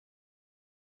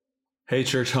Hey,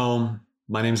 Church Home.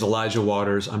 My name is Elijah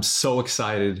Waters. I'm so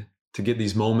excited to get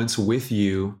these moments with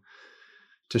you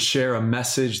to share a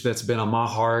message that's been on my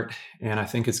heart, and I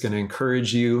think it's going to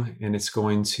encourage you, and it's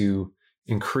going to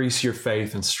increase your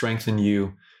faith and strengthen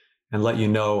you and let you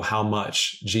know how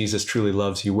much Jesus truly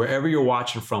loves you. Wherever you're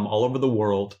watching from, all over the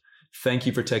world, thank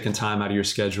you for taking time out of your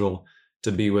schedule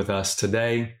to be with us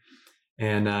today.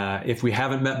 And if we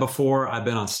haven't met before, I've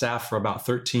been on staff for about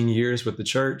 13 years with the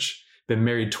church. Been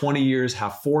married 20 years,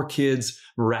 have 4 kids.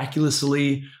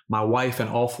 Miraculously, my wife and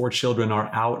all 4 children are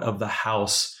out of the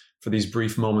house for these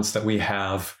brief moments that we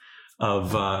have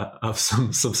of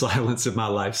some silence in my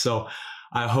life. So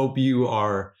I hope you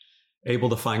are able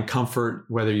to find comfort,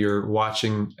 whether you're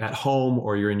watching at home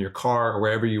or you're in your car or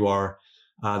wherever you are,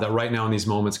 that right now in these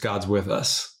moments, God's with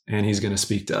us and he's going to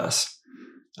speak to us.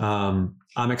 I'm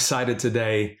excited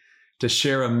today to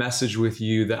share a message with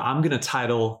you that I'm going to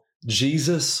title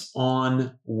Jesus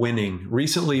on Winning.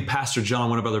 Recently, Pastor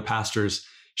John, one of our other pastors,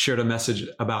 shared a message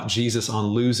about Jesus on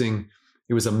losing.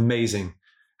 It was amazing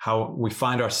how we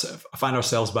find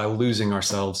ourselves by losing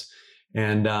ourselves.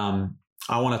 And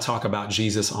I want to talk about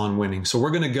Jesus on winning. So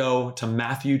we're going to go to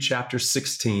Matthew chapter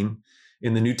 16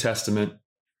 in the New Testament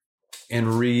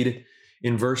and read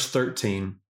in verse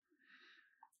 13.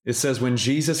 It says, when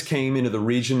Jesus came into the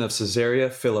region of Caesarea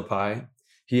Philippi,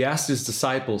 he asked his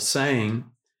disciples, saying,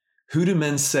 who do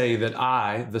men say that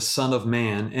I, the Son of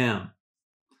Man, am?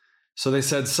 So they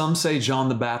said, some say John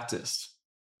the Baptist,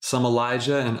 some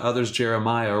Elijah, and others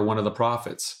Jeremiah or one of the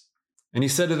prophets. And he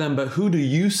said to them, but who do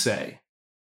you say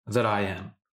that I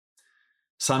am?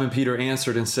 Simon Peter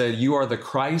answered and said, you are the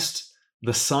Christ,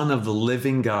 the Son of the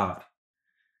living God.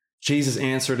 Jesus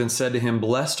answered and said to him,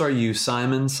 blessed are you,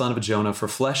 Simon, son of Jonah, for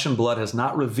flesh and blood has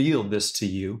not revealed this to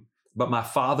you, but my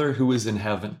Father who is in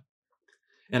heaven.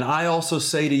 And I also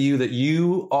say to you that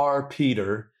you are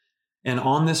Peter, and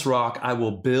on this rock I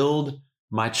will build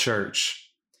my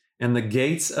church, and the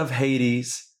gates of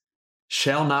Hades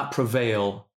shall not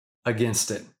prevail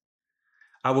against it.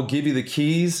 I will give you the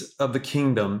keys of the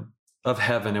kingdom of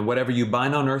heaven, and whatever you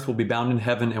bind on earth will be bound in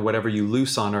heaven, and whatever you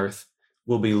loose on earth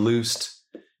will be loosed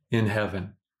in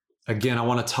heaven. Again, I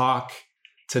want to talk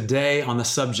today on the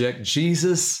subject,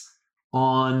 Jesus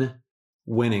on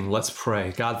winning. Let's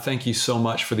pray. God, thank you so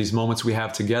much for these moments we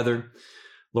have together.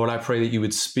 Lord, I pray that you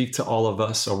would speak to all of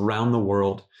us around the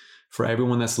world, for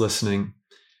everyone that's listening.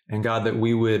 And God, that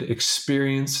we would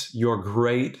experience your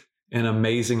great and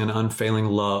amazing and unfailing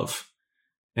love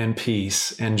and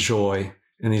peace and joy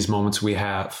in these moments we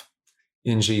have.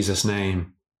 In Jesus'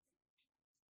 name,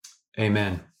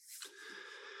 amen.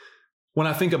 When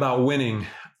I think about winning,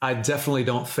 I definitely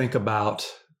don't think about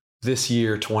this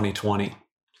year, 2020.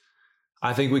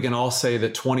 I think we can all say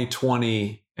that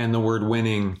 2020 and the word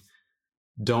winning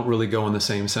don't really go in the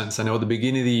same sense. I know at the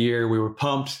beginning of the year, we were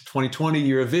pumped. 2020,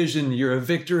 year of vision, year of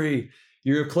victory,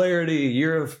 year of clarity,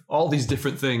 year of all these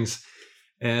different things.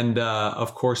 And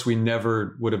of course, we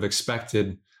never would have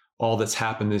expected all that's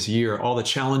happened this year, all the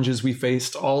challenges we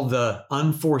faced, all the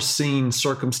unforeseen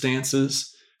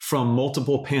circumstances from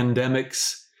multiple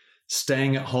pandemics,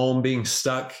 staying at home, being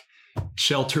stuck,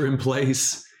 shelter in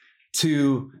place,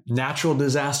 to natural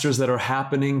disasters that are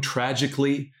happening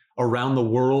tragically around the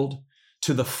world,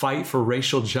 to the fight for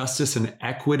racial justice and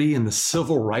equity and the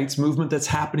civil rights movement that's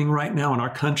happening right now in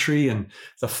our country, and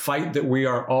the fight that we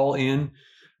are all in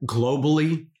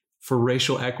globally for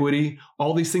racial equity.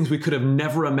 All these things we could have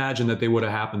never imagined that they would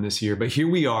have happened this year. But here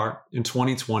we are in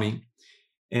 2020.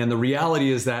 And the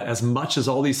reality is that as much as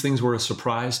all these things were a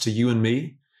surprise to you and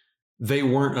me, they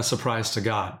weren't a surprise to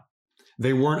God.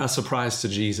 They weren't a surprise to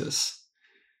Jesus.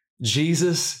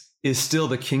 Jesus is still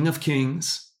the King of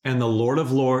Kings and the Lord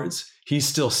of Lords. He's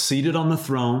still seated on the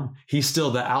throne. He's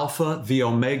still the Alpha, the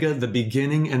Omega, the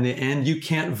beginning and the end. You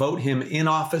can't vote him in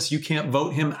office. You can't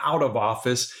vote him out of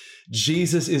office.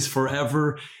 Jesus is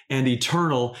forever and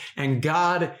eternal. And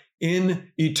God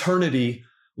in eternity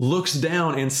looks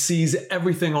down and sees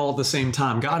everything all at the same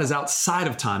time. God is outside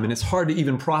of time, and it's hard to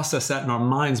even process that in our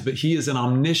minds, but he is an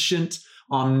omniscient,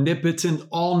 omnipotent,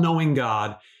 all-knowing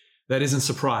God that isn't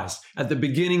surprised. At the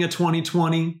beginning of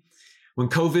 2020, when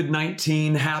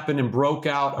COVID-19 happened and broke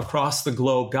out across the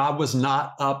globe, God was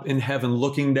not up in heaven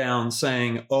looking down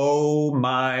saying, oh,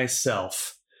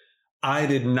 myself, I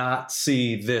did not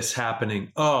see this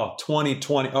happening. Oh,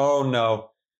 2020, oh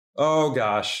no, oh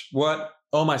gosh, what?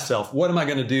 Oh, myself, what am I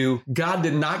going to do? God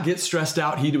did not get stressed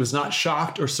out. He was not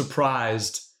shocked or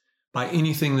surprised by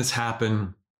anything that's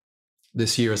happened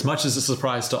this year, as much as a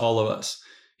surprise to all of us.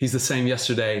 He's the same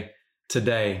yesterday,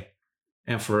 today,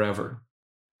 and forever.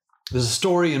 There's a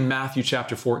story in Matthew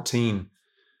chapter 14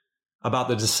 about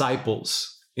the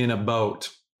disciples in a boat,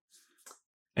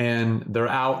 and they're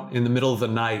out in the middle of the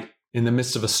night in the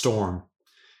midst of a storm.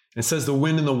 It says the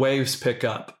wind and the waves pick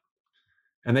up,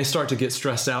 and they start to get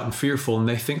stressed out and fearful, and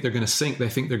they think they're going to sink. They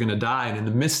think they're going to die. And in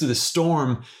the midst of the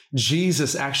storm,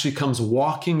 Jesus actually comes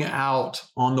walking out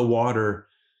on the water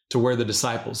to where the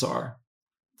disciples are.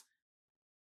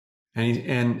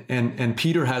 And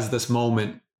Peter has this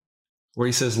moment where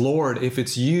he says, Lord, if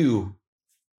it's you,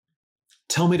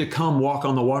 tell me to come walk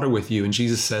on the water with you. And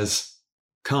Jesus says,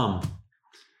 come.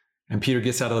 And Peter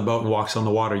gets out of the boat and walks on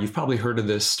the water. You've probably heard of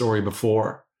this story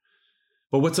before.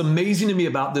 But what's amazing to me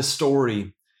about this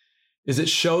story is it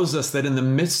shows us that in the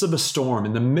midst of a storm,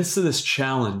 in the midst of this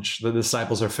challenge the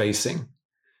disciples are facing,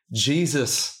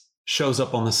 Jesus shows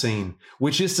up on the scene,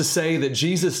 which is to say that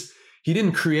Jesus, he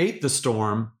didn't create the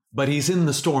storm, but he's in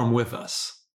the storm with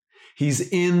us. He's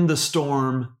in the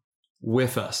storm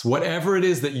with us. Whatever it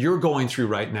is that you're going through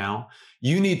right now,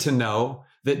 you need to know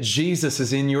that Jesus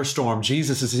is in your storm.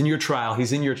 Jesus is in your trial.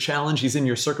 He's in your challenge. He's in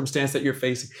your circumstance that you're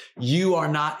facing. You are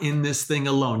not in this thing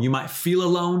alone. You might feel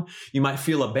alone. You might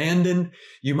feel abandoned.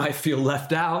 You might feel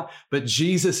left out, but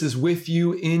Jesus is with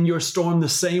you in your storm the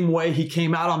same way he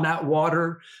came out on that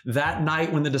water that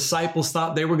night when the disciples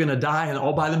thought they were going to die and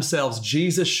all by themselves.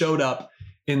 Jesus showed up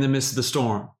in the midst of the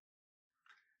storm.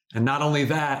 And not only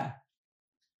that,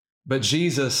 but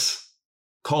Jesus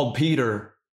called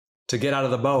Peter to get out of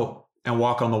the boat and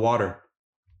walk on the water.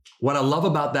 What I love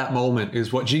about that moment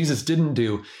is what Jesus didn't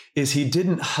do is he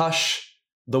didn't hush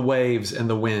the waves and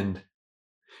the wind.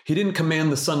 He didn't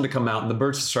command the sun to come out and the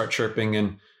birds to start chirping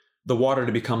and the water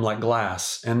to become like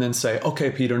glass and then say,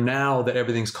 okay, Peter, now that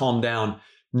everything's calmed down,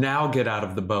 now get out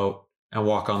of the boat and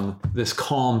walk on this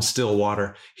calm, still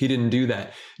water. He didn't do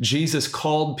that. Jesus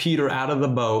called Peter out of the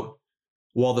boat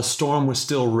while the storm was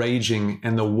still raging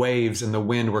and the waves and the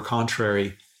wind were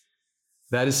contrary.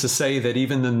 That is to say that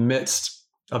even in the midst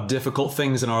of difficult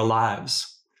things in our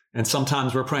lives, and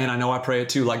sometimes we're praying, I know I pray it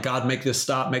too, like, God, make this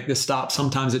stop, make this stop.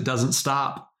 Sometimes it doesn't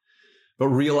stop. But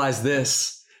realize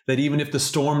this, that even if the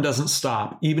storm doesn't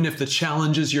stop, even if the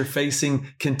challenges you're facing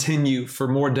continue for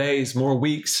more days, more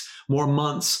weeks, more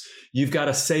months, you've got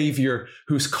a Savior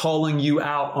who's calling you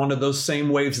out onto those same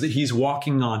waves that he's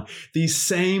walking on. These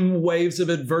same waves of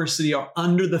adversity are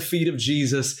under the feet of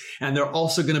Jesus, and they're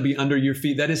also going to be under your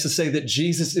feet. That is to say that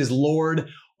Jesus is Lord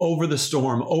over the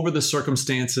storm, over the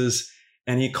circumstances,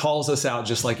 and he calls us out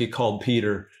just like he called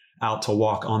Peter out to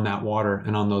walk on that water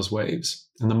and on those waves.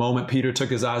 And the moment Peter took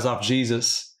his eyes off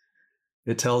Jesus,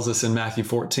 it tells us in Matthew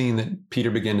 14 that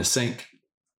Peter began to sink.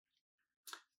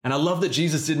 And I love that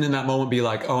Jesus didn't in that moment be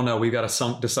like, oh no, we've got a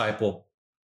sunk disciple.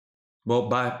 Well,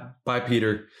 bye,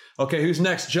 Peter. Okay, who's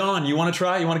next? John, you want to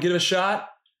try? You want to give it a shot?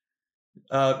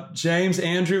 James,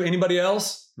 Andrew, anybody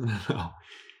else? No.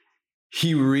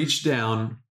 He reached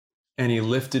down and he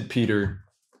lifted Peter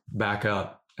back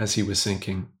up as he was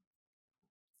sinking.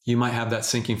 You might have that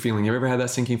sinking feeling. You ever had that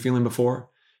sinking feeling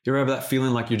before? You ever have that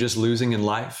feeling like you're just losing in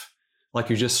life? Like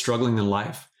you're just struggling in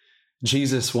life?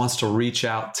 Jesus wants to reach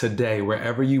out today,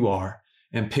 wherever you are,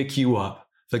 and pick you up.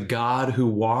 The God who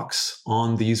walks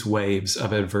on these waves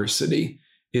of adversity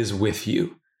is with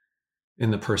you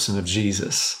in the person of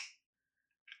Jesus.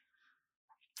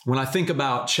 When I think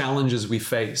about challenges we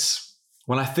face,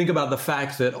 when I think about the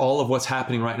fact that all of what's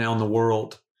happening right now in the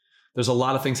world, there's a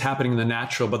lot of things happening in the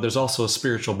natural, but there's also a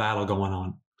spiritual battle going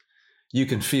on. You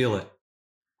can feel it.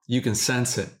 You can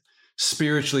sense it.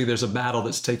 Spiritually, there's a battle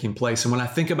that's taking place. And when I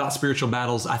think about spiritual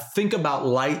battles, I think about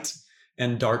light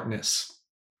and darkness,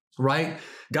 right?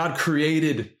 God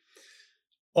created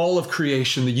all of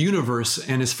creation, the universe,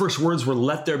 and his first words were,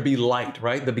 let there be light,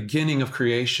 right? The beginning of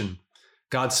creation.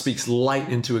 God speaks light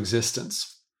into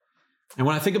existence. And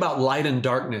when I think about light and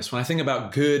darkness, when I think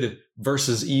about good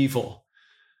versus evil,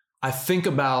 I think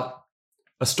about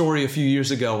a story a few years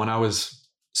ago when I was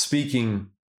speaking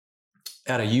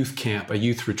at a youth camp, a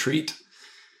youth retreat.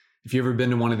 If you've ever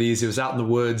been to one of these, it was out in the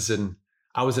woods and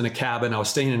I was in a cabin. I was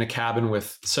staying in a cabin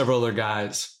with several other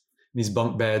guys in these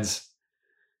bunk beds.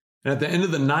 And at the end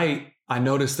of the night, I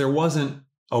noticed there wasn't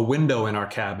a window in our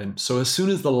cabin. So as soon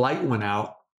as the light went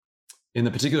out in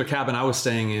the particular cabin I was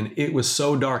staying in, it was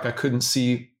so dark I couldn't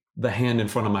see the hand in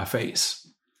front of my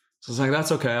face. So I was like,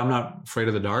 that's okay. I'm not afraid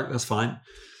of the dark. That's fine.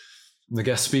 I'm the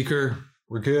guest speaker.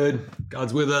 We're good.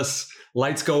 God's with us.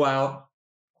 Lights go out.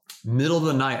 Middle of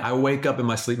the night, I wake up in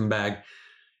my sleeping bag.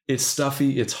 It's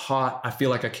stuffy. It's hot. I feel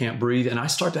like I can't breathe. And I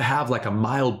start to have like a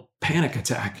mild panic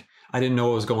attack. I didn't know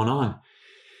what was going on.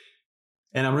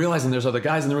 And I'm realizing there's other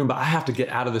guys in the room, but I have to get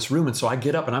out of this room. And so I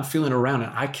get up and I'm feeling around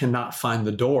and I cannot find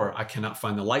the door. I cannot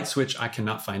find the light switch. I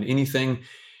cannot find anything.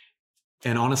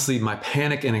 And honestly, my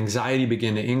panic and anxiety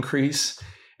began to increase.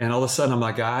 And all of a sudden I'm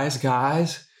like, guys,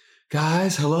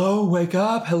 hello, wake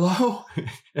up, hello.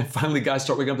 And finally guys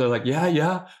start waking up. They're like,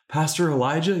 yeah, Pastor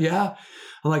Elijah, yeah.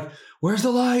 I'm like, where's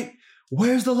the light?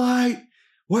 Where's the light?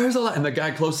 Where's the light? And the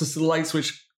guy closest to the light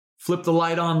switch flipped the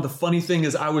light on. The funny thing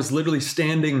is I was literally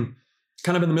standing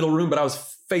kind of in the middle room, but I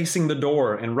was facing the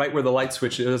door and right where the light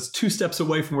switch is. It was 2 steps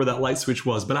away from where that light switch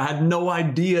was, but I had no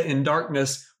idea in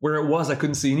darkness where it was. I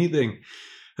couldn't see anything.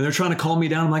 And they're trying to calm me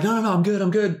down. I'm like, no, I'm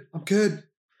good.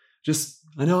 Just,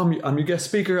 I know I'm your guest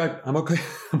speaker. I'm okay.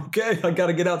 I'm okay. I got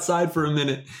to get outside for a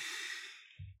minute.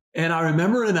 And I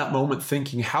remember in that moment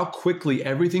thinking how quickly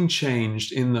everything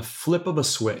changed in the flip of a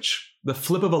switch, the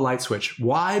flip of a light switch.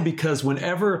 Why? Because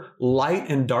whenever light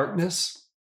and darkness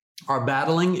are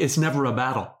battling, it's never a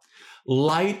battle.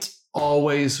 Light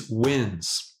always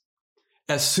wins.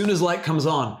 As soon as light comes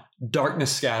on,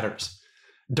 darkness scatters.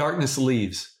 Darkness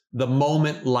leaves. The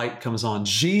moment light comes on.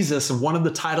 Jesus, and one of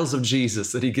the titles of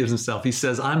Jesus that he gives himself, he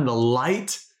says, I'm the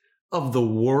light of the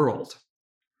world.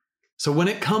 So when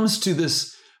it comes to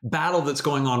this battle that's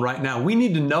going on right now, we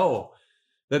need to know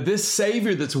that this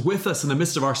Savior that's with us in the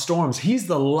midst of our storms, he's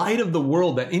the light of the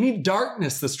world, that any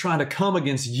darkness that's trying to come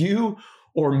against you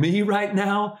or me right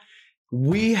now,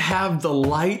 we have the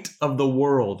light of the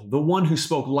world, the one who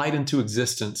spoke light into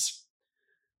existence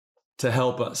to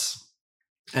help us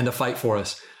and to fight for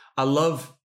us. I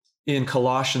love in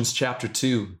Colossians chapter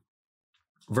 2,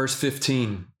 verse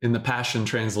 15 in the Passion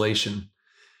Translation.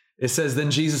 It says,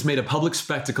 then Jesus made a public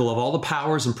spectacle of all the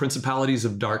powers and principalities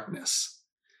of darkness,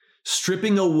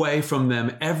 stripping away from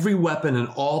them every weapon and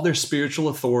all their spiritual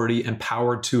authority and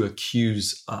power to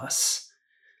accuse us.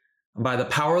 And by the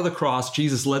power of the cross,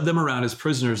 Jesus led them around as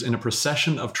prisoners in a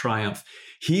procession of triumph.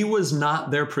 He was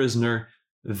not their prisoner.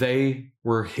 They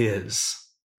were his.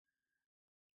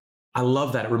 I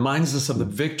love that. It reminds us of the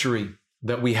victory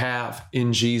that we have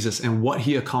in Jesus and what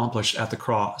he accomplished at the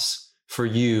cross for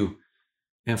you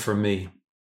and for me.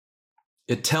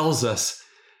 It tells us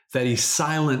that he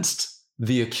silenced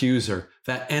the accuser,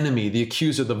 that enemy, the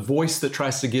accuser, the voice that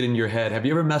tries to get in your head. Have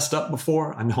you ever messed up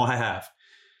before? I know I have.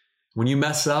 When you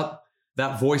mess up,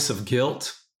 that voice of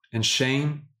guilt and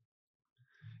shame,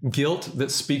 guilt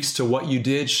that speaks to what you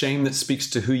did, shame that speaks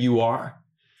to who you are.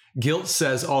 Guilt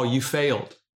says, oh, you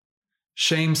failed.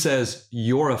 Shame says,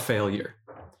 you're a failure.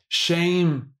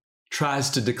 Shame tries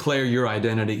to declare your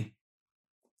identity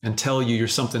and tell you you're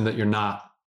something that you're not.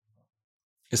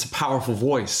 It's a powerful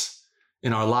voice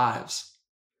in our lives.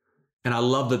 And I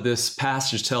love that this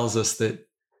passage tells us that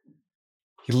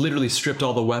he literally stripped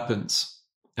all the weapons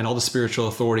and all the spiritual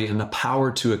authority and the power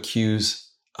to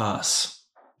accuse us.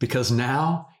 Because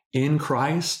now, in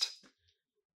Christ,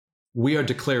 we are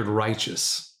declared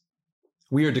righteous.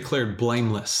 We are declared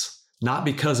blameless. Not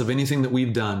because of anything that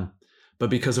we've done,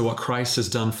 but because of what Christ has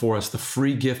done for us, the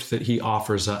free gift that he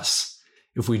offers us.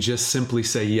 If we just simply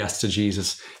say yes to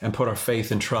Jesus and put our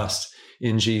faith and trust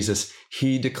in Jesus,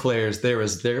 he declares there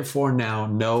is therefore now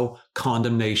no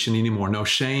condemnation anymore, no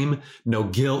shame, no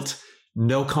guilt,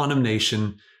 no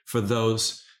condemnation for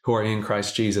those who are in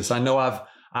Christ Jesus. I know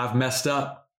I've messed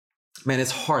up. Man, it's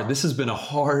hard. This has been a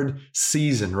hard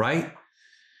season, right?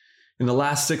 In the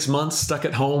last 6 months, stuck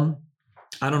at home.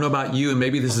 I don't know about you, and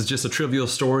maybe this is just a trivial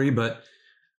story, but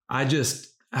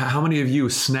how many of you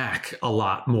snack a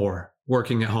lot more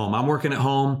working at home? I'm working at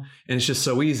home and it's just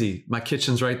so easy. My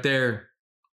kitchen's right there,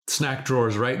 snack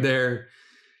drawers right there.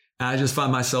 And I just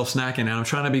find myself snacking and I'm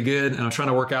trying to be good and I'm trying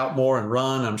to work out more and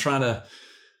run. I'm trying to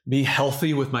be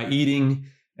healthy with my eating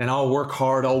and I'll work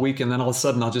hard all week. And then all of a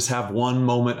sudden I'll just have one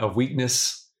moment of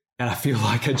weakness. And I feel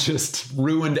like I just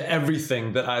ruined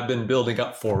everything that I've been building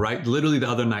up for, right? Literally the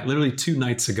other night, literally 2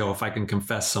 nights ago, if I can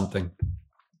confess something.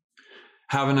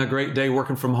 Having a great day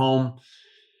working from home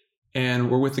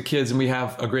and we're with the kids and we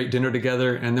have a great dinner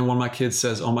together. And then one of my kids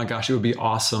says, oh my gosh, it would be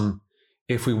awesome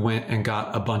if we went and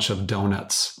got a bunch of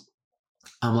donuts.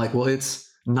 I'm like, well, it's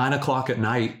 9:00 at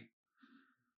night.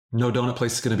 No donut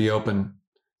place is going to be open.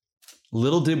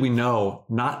 Little did we know,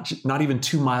 not even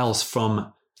 2 miles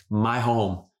from my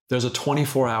home, there's a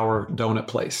 24-hour donut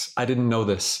place. I didn't know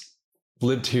this.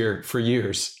 Lived here for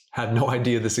years. Had no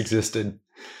idea this existed.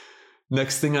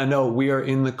 Next thing I know, we are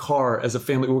in the car as a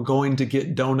family. We're going to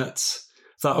get donuts.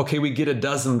 Thought, okay, we get a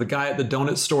dozen. The guy at the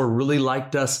donut store really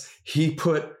liked us. He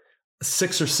put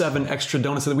 6 or 7 extra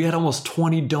donuts. We had almost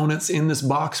 20 donuts in this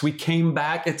box. We came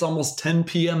back. It's almost 10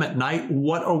 p.m. at night.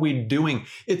 What are we doing?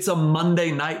 It's a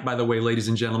Monday night, by the way, ladies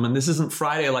and gentlemen. This isn't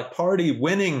Friday, like party,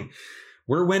 winning.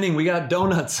 We're winning. We got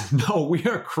donuts. No, we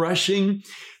are crushing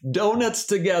donuts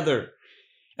together.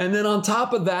 And then on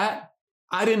top of that,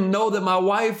 I didn't know that my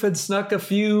wife had snuck a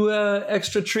few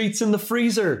extra treats in the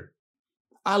freezer.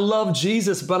 I love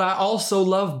Jesus, but I also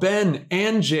love Ben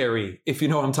and Jerry, if you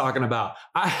know what I'm talking about.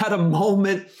 I had a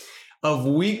moment of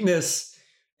weakness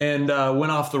and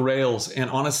went off the rails. And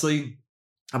honestly,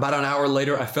 about an hour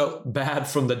later, I felt bad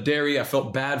from the dairy. I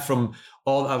felt bad from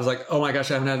I was like, oh my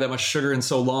gosh, I haven't had that much sugar in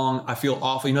so long. I feel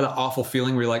awful. You know that awful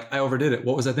feeling where you're like, I overdid it.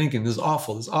 What was I thinking? This is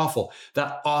awful. This is awful.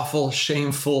 That awful,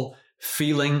 shameful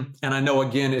feeling. And I know,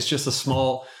 again, it's just a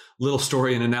small little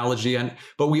story and analogy.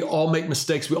 But we all make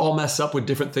mistakes. We all mess up with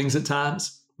different things at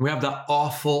times. We have that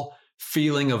awful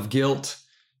feeling of guilt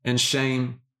and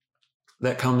shame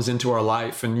that comes into our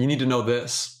life. And you need to know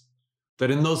this, that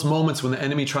in those moments when the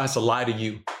enemy tries to lie to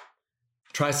you,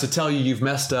 tries to tell you you've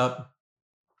messed up,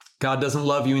 God doesn't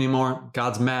love you anymore,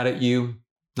 God's mad at you,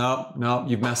 no,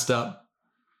 you've messed up.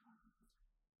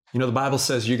 You know, the Bible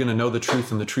says you're going to know the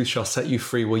truth and the truth shall set you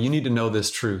free. Well, you need to know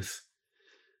this truth,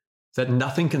 that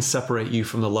nothing can separate you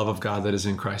from the love of God that is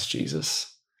in Christ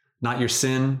Jesus. Not your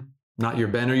sin, not your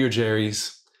Ben or your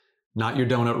Jerry's, not your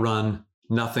donut run.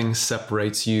 Nothing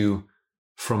separates you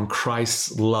from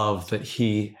Christ's love that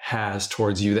he has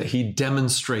towards you, that he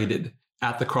demonstrated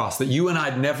at the cross, that you and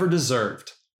I never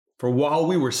deserved. For while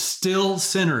we were still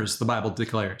sinners, the Bible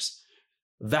declares,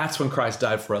 that's when Christ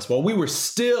died for us. While we were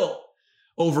still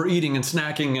overeating and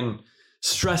snacking and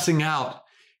stressing out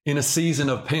in a season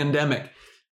of pandemic,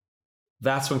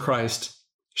 that's when Christ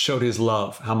showed his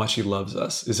love, how much he loves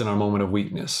us, is in our moment of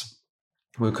weakness.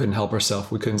 We couldn't help ourselves.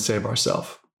 We couldn't save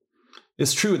ourselves.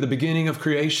 It's true at the beginning of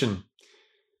creation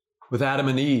with Adam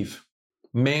and Eve,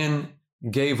 man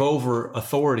gave over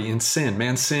authority in sin.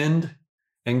 Man sinned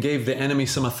and gave the enemy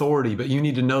some authority, but you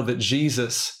need to know that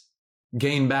Jesus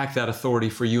gained back that authority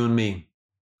for you and me.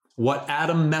 What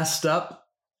Adam messed up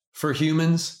for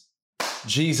humans,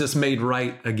 Jesus made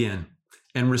right again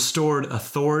and restored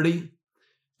authority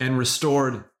and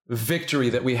restored victory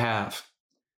that we have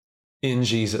in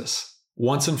Jesus,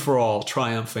 once and for all,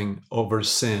 triumphing over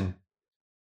sin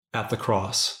at the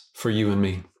cross for you and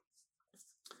me.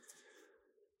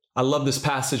 I love this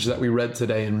passage that we read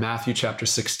today in Matthew chapter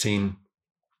 16,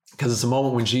 because it's a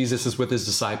moment when Jesus is with his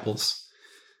disciples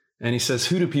and he says,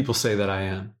 who do people say that I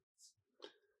am?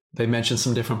 They mention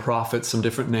some different prophets, some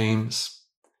different names.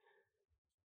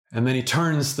 And then he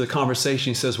turns the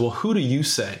conversation. He says, well, who do you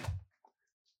say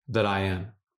that I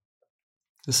am?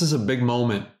 This is a big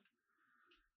moment.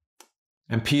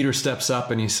 And Peter steps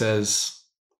up and he says,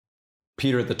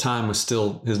 Peter at the time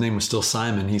his name was still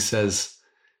Simon. He says,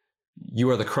 you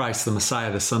are the Christ, the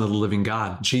Messiah, the Son of the living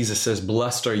God. Jesus says,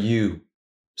 blessed are you,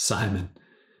 Simon,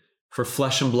 for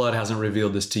flesh and blood hasn't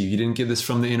revealed this to you. You didn't get this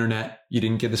from the internet. You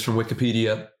didn't get this from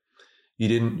Wikipedia. You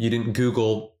didn't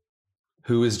Google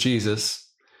who is Jesus.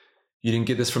 You didn't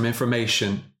get this from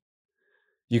information.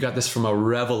 You got this from a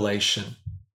revelation,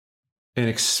 an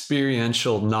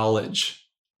experiential knowledge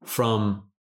from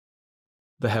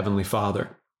the Heavenly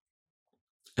Father.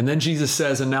 And then Jesus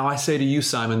says, and now I say to you,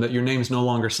 Simon, that your name's no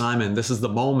longer Simon. This is the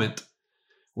moment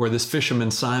where this fisherman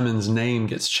Simon's name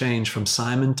gets changed from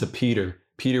Simon to Peter.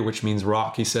 Peter, which means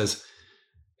rock. He says,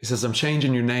 I'm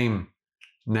changing your name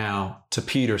now to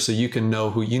Peter so you can know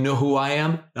who I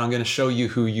am, and I'm going to show you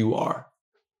who you are.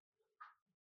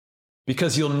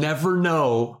 Because you'll never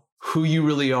know who you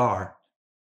really are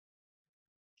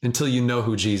until you know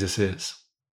who Jesus is.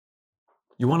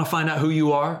 You want to find out who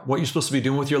you are, what you're supposed to be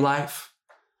doing with your life,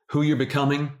 who you're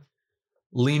becoming?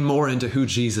 Lean more into who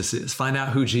Jesus is. Find out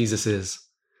who Jesus is.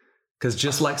 Because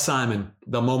just like Simon,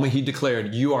 the moment he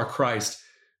declared, you are Christ,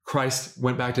 Christ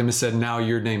went back to him and said, now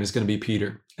your name is going to be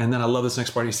Peter. And then I love this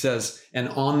next part. He says, and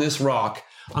on this rock,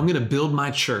 I'm going to build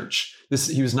my church.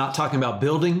 He was not talking about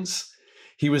buildings.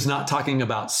 He was not talking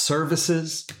about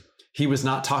services. He was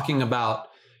talking about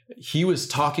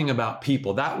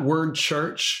people. That word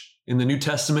church in the New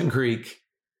Testament Greek,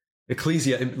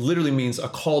 ecclesia, it literally means a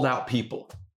called out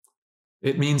people.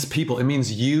 It means people. It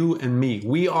means you and me.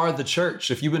 We are the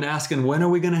church. If you've been asking, when are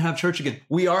we going to have church again?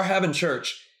 We are having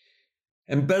church.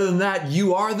 And better than that,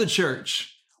 you are the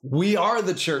church. We are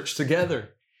the church together.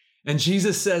 And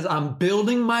Jesus says, I'm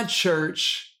building my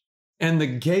church, and the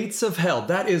gates of hell,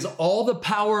 that is all the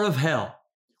power of hell,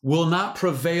 will not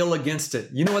prevail against it.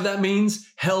 You know what that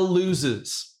means? Hell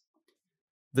loses.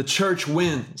 The church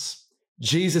wins.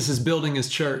 Jesus is building his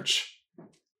church,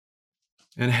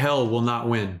 and hell will not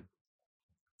win.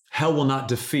 Hell will not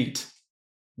defeat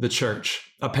the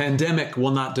church. A pandemic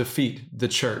will not defeat the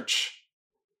church.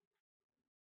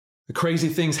 The crazy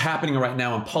things happening right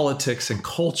now in politics and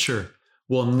culture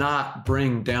will not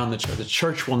bring down the church. The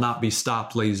church will not be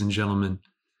stopped, ladies and gentlemen.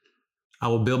 I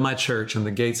will build my church and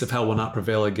the gates of hell will not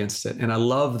prevail against it. And I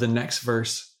love the next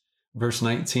verse, verse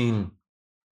 19.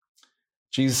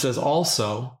 Jesus says,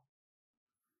 also,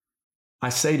 I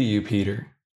say to you, Peter,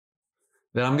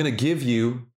 that I'm going to give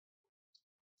you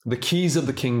the keys of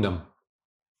the kingdom.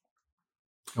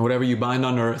 And whatever you bind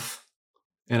on earth,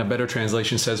 and a better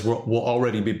translation says, will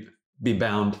already be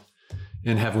bound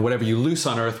in heaven. Whatever you loose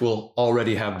on earth will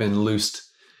already have been loosed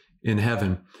in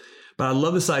heaven. But I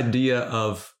love this idea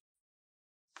of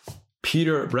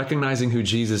Peter recognizing who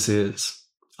Jesus is,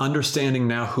 understanding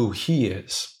now who he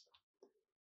is,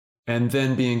 and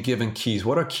then being given keys.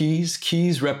 What are keys?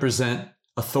 Keys represent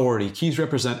authority. Keys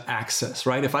represent access,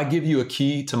 right? If I give you a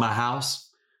key to my house,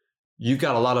 you've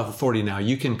got a lot of authority now.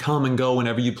 You can come and go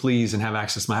whenever you please and have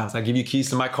access to my house. I give you keys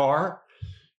to my car.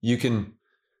 You can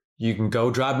go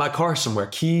drive my car somewhere.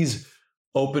 Keys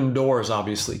open doors,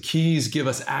 obviously. Keys give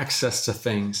us access to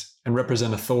things and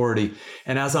represent authority.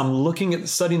 And as I'm looking at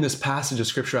studying this passage of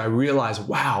scripture, I realize,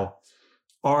 wow,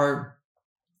 our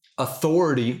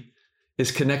authority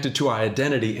is connected to our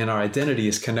identity, and our identity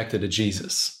is connected to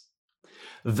Jesus.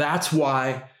 That's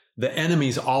why the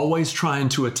enemy's always trying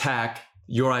to attack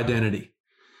your identity,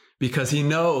 because he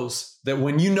knows that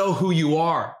when you know who you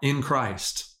are in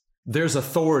Christ, there's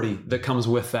authority that comes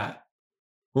with that.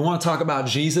 We want to talk about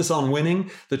Jesus on winning.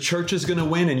 The church is going to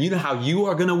win. And you know how you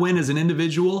are going to win as an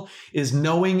individual is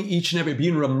knowing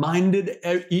being reminded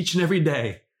each and every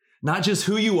day, not just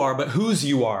who you are, but whose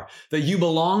you are, that you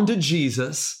belong to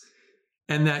Jesus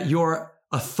and that your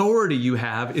authority you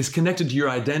have is connected to your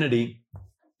identity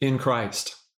in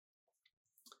Christ.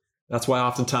 That's why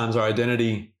oftentimes our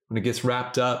identity, when it gets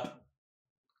wrapped up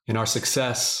in our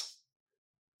success,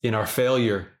 in our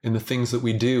failure, in the things that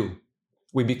we do,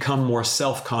 we become more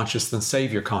self-conscious than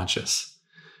Savior-conscious.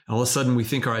 And all of a sudden we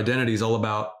think our identity is all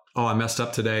about, oh, I messed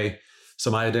up today, so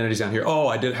my identity's down here. Oh,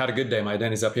 had a good day, my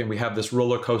identity's up here. And we have this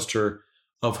roller coaster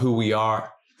of who we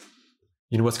are.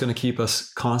 You know what's going to keep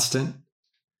us constant?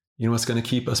 You know what's going to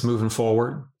keep us moving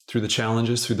forward through the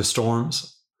challenges, through the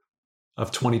storms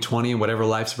of 2020 and whatever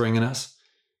life's bringing us,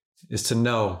 is to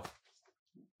know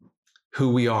who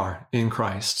we are in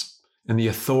Christ and the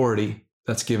authority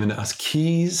that's given to us.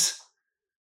 Keys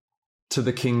to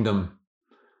the kingdom.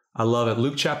 I love it.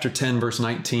 Luke chapter 10, verse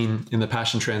 19 in the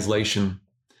Passion Translation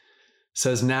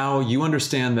says, now you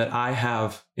understand that I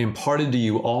have imparted to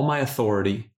you all my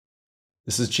authority.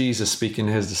 This is Jesus speaking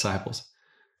to his disciples,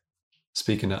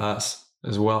 speaking to us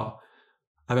as well.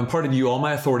 I've imparted to you all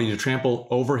my authority to trample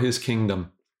over his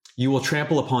kingdom. You will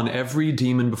trample upon every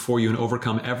demon before you and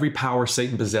overcome every power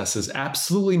Satan possesses.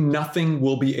 Absolutely nothing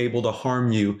will be able to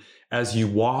harm you as you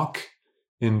walk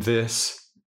in this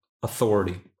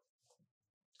authority.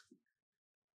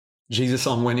 Jesus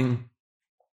on winning.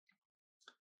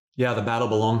 Yeah, the battle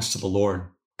belongs to the Lord.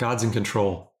 God's in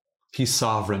control. He's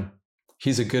sovereign.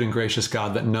 He's a good and gracious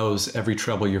God that knows every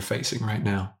trouble you're facing right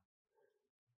now.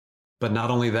 But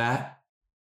not only that,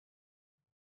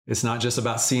 it's not just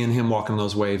about seeing him walk on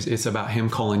those waves. It's about him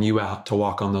calling you out to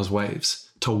walk on those waves,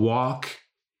 to walk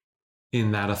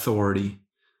in that authority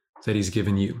that he's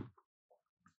given you.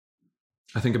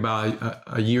 I think about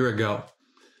a year ago,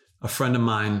 a friend of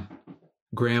mine,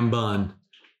 Graham Bunn,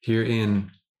 here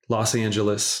in Los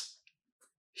Angeles,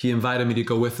 he invited me to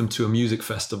go with him to a music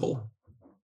festival.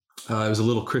 It was a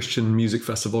little Christian music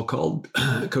festival called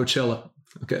Coachella.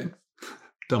 Okay,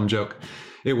 dumb joke.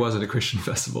 It wasn't a Christian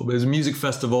festival, but it was a music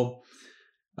festival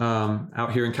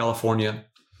out here in California.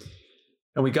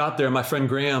 And we got there. My friend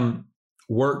Graham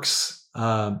works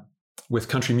with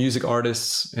country music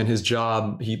artists, and his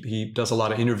job, he does a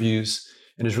lot of interviews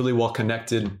and is really well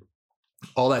connected.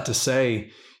 All that to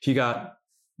say, he got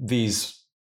these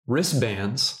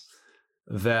wristbands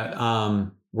that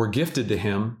were gifted to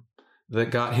him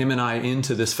that got him and I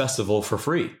into this festival for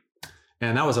free.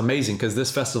 And that was amazing because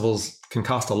this festivals can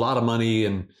cost a lot of money.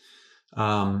 And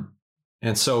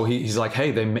so he's like,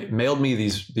 hey, they mailed me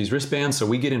these wristbands, so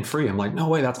we get in free. I'm like, no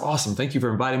way, that's awesome. Thank you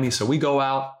for inviting me. So we go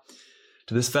out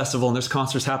to this festival and there's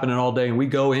concerts happening all day. And we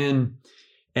go in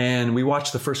and we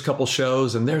watch the first couple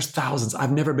shows and there's thousands.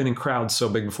 I've never been in crowds so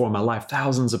big before in my life.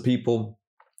 Thousands of people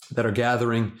that are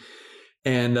gathering.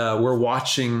 And we're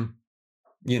watching,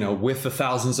 with the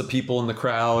thousands of people in the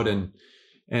crowd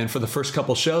and for the first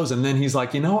couple shows. And then he's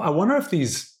like, I wonder if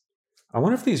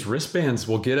these wristbands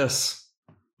will get us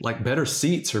like better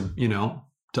seats or,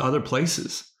 to other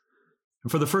places.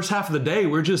 And for the first half of the day,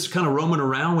 we're just kind of roaming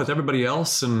around with everybody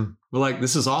else. And we're like,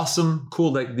 this is awesome.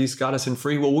 Cool that these got us in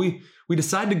free. Well, we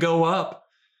decide to go up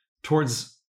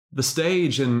towards the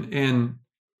stage and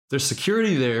there's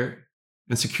security there.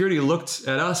 And security looked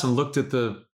at us and looked at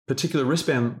the particular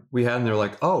wristband we had. And they're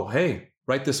like, oh, hey,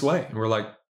 right this way. And we're like,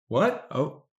 what?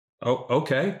 Oh,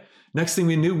 okay. Next thing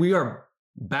we knew, we are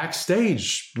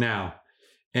backstage now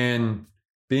and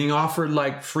being offered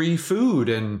like free food.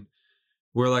 And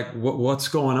we're like, what's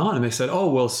going on? And they said, oh,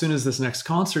 well, as soon as this next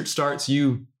concert starts,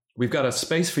 we've got a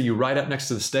space for you right up next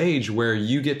to the stage where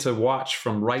you get to watch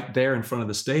from right there in front of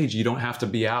the stage. You don't have to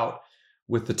be out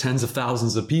with the tens of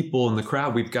thousands of people in the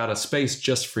crowd. We've got a space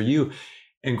just for you.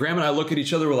 And Graham and I look at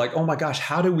each other. We're like, oh my gosh,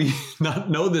 how did we not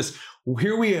know this?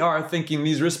 Here we are thinking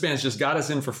these wristbands just got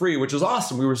us in for free, which was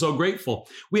awesome. We were so grateful.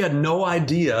 We had no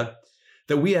idea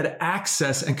that we had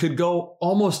access and could go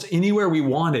almost anywhere we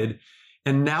wanted,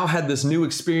 and now had this new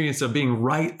experience of being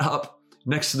right up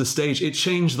next to the stage. It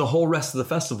changed the whole rest of the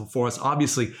festival for us,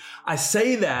 obviously. I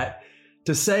say that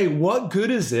to say, what good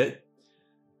is it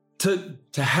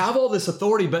to have all this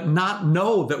authority, but not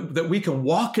know that we can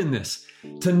walk in this,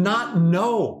 to not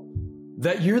know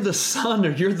that you're the son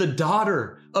or you're the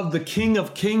daughter of the King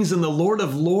of Kings and the Lord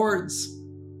of Lords.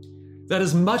 That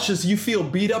as much as you feel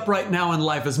beat up right now in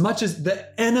life, as much as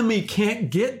the enemy can't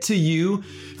get to you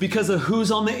because of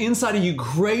who's on the inside of you,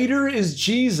 greater is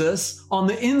Jesus on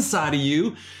the inside of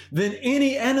you than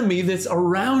any enemy that's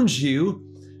around you.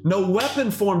 No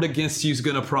weapon formed against you is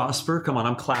going to prosper. Come on,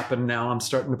 I'm clapping now. I'm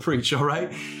starting to preach, all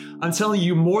right? I'm telling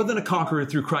you, more than a conqueror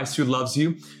through Christ who loves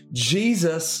you.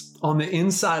 Jesus on the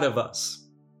inside of us.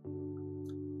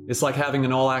 It's like having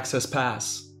an all-access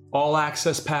pass.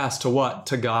 All-access pass to what?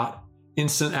 To God.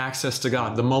 Instant access to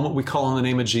God. The moment we call on the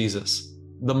name of Jesus.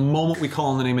 The moment we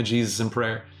call on the name of Jesus in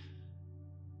prayer.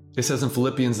 It says in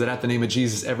Philippians that at the name of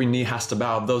Jesus, every knee has to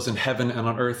bow, those in heaven and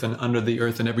on earth and under the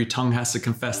earth, and every tongue has to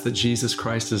confess that Jesus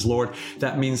Christ is Lord.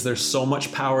 That means there's so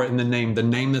much power in the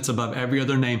name that's above every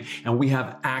other name. And we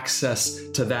have access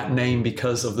to that name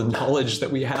because of the knowledge that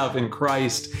we have in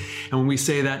Christ. And when we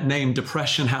say that name,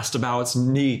 depression has to bow its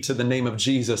knee to the name of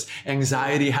Jesus.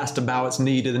 Anxiety has to bow its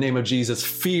knee to the name of Jesus.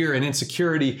 Fear and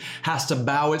insecurity has to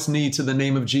bow its knee to the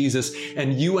name of Jesus.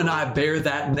 And you and I bear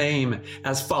that name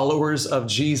as followers of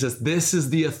Jesus. This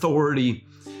is the authority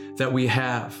that we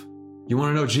have. You want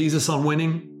to know Jesus on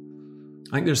winning?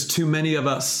 I think there's too many of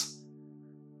us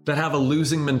that have a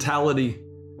losing mentality.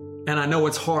 And I know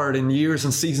it's hard in years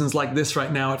and seasons like this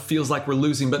right now. It feels like we're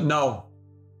losing, but no,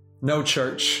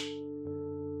 church.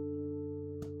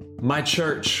 My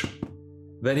church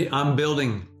that I'm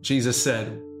building, Jesus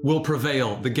said, will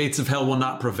prevail. The gates of hell will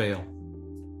not prevail.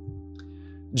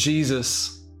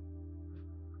 Jesus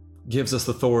gives us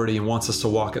authority and wants us to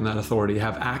walk in that authority,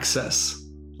 have access,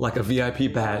 like a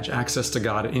VIP badge, access to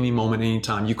God at any moment, any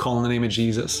time. You call in the name of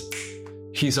Jesus,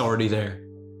 He's already there.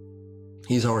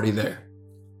 He's already there.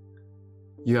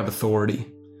 You have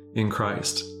authority in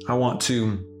Christ. I want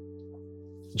to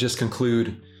just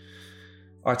conclude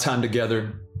our time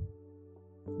together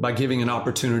by giving an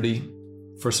opportunity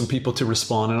for some people to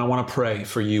respond. And I want to pray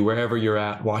for you wherever you're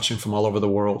at, watching from all over the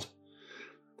world.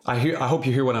 I hope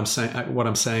you hear what I'm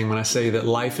saying when I say that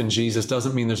life in Jesus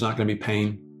doesn't mean there's not going to be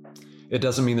pain. It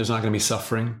doesn't mean there's not going to be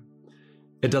suffering.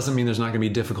 It doesn't mean there's not going to be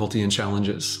difficulty and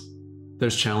challenges.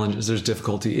 There's challenges, there's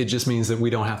difficulty. It just means that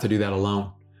we don't have to do that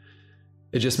alone.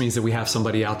 It just means that we have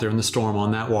somebody out there in the storm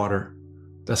on that water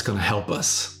that's going to help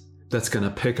us, that's going to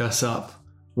pick us up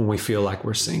when we feel like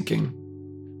we're sinking.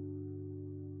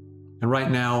 And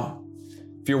right now,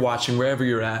 if you're watching, wherever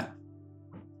you're at,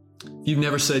 if you've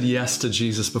never said yes to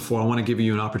Jesus before, I want to give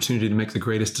you an opportunity to make the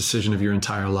greatest decision of your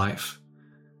entire life.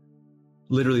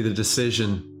 Literally the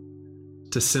decision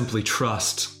to simply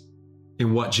trust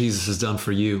in what Jesus has done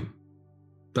for you.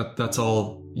 That's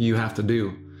all you have to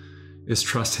do is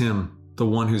trust Him, the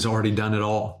one who's already done it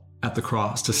all at the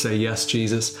cross, to say, yes,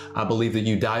 Jesus, I believe that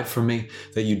you died for me,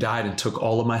 that you died and took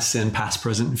all of my sin, past,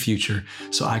 present, and future,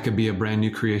 so I could be a brand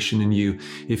new creation in you.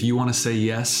 If you want to say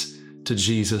yes to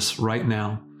Jesus right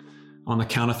now, on the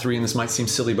count of 3, and this might seem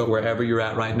silly, but wherever you're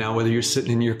at right now, whether you're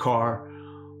sitting in your car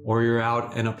or you're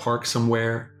out in a park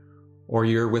somewhere, or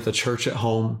you're with a church at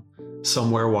home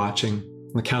somewhere watching,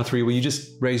 on the count of 3, will you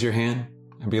just raise your hand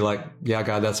and be like, yeah,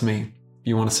 God, that's me.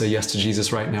 You want to say yes to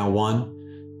Jesus right now?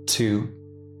 1, 2,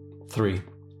 3.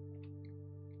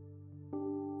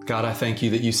 God, I thank you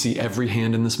that you see every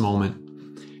hand in this moment,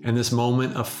 and this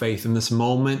moment of faith, and this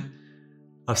moment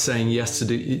of saying yes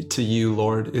to you,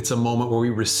 Lord. It's a moment where we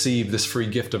receive this free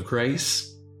gift of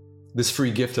grace, this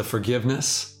free gift of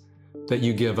forgiveness that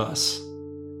you give us,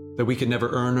 that we could never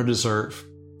earn or deserve.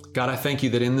 God, I thank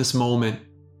you that in this moment,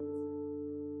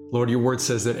 Lord, your word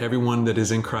says that everyone that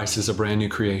is in Christ is a brand new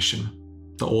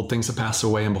creation. The old things have passed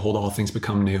away, and behold, all things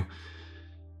become new.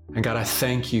 And God, I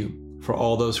thank you for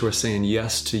all those who are saying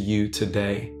yes to you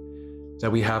today,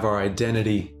 that we have our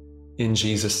identity in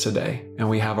Jesus today, and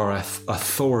we have our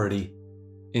authority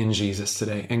in Jesus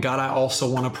today. And God, I also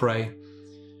want to pray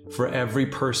for every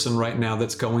person right now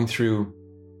that's going through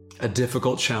a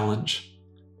difficult challenge,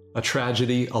 a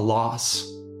tragedy, a loss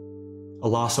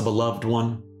of a loved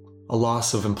one, a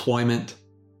loss of employment,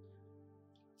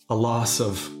 a loss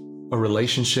of a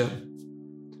relationship.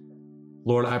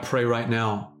 Lord, I pray right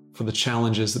now for the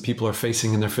challenges that people are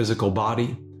facing in their physical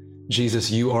body. Jesus,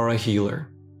 you are a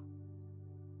healer.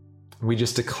 We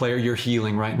just declare your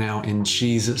healing right now in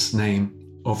Jesus'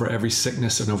 name over every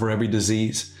sickness and over every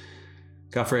disease.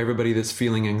 God, for everybody that's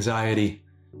feeling anxiety,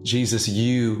 Jesus,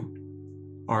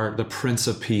 you are the Prince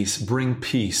of Peace. Bring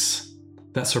peace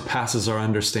that surpasses our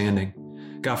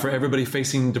understanding. God, for everybody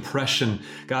facing depression,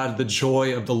 God, the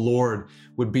joy of the Lord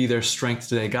would be their strength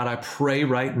today. God, I pray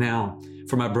right now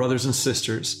for my brothers and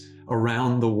sisters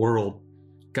around the world.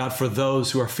 God, for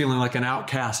those who are feeling like an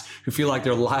outcast, who feel like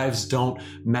their lives don't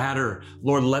matter,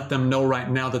 Lord, let them know right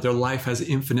now that their life has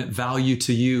infinite value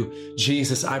to you.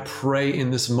 Jesus, I pray in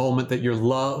this moment that your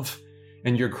love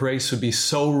and your grace would be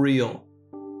so real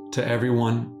to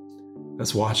everyone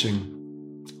that's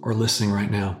watching or listening right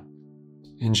now.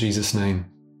 In Jesus' name,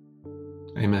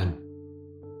 amen.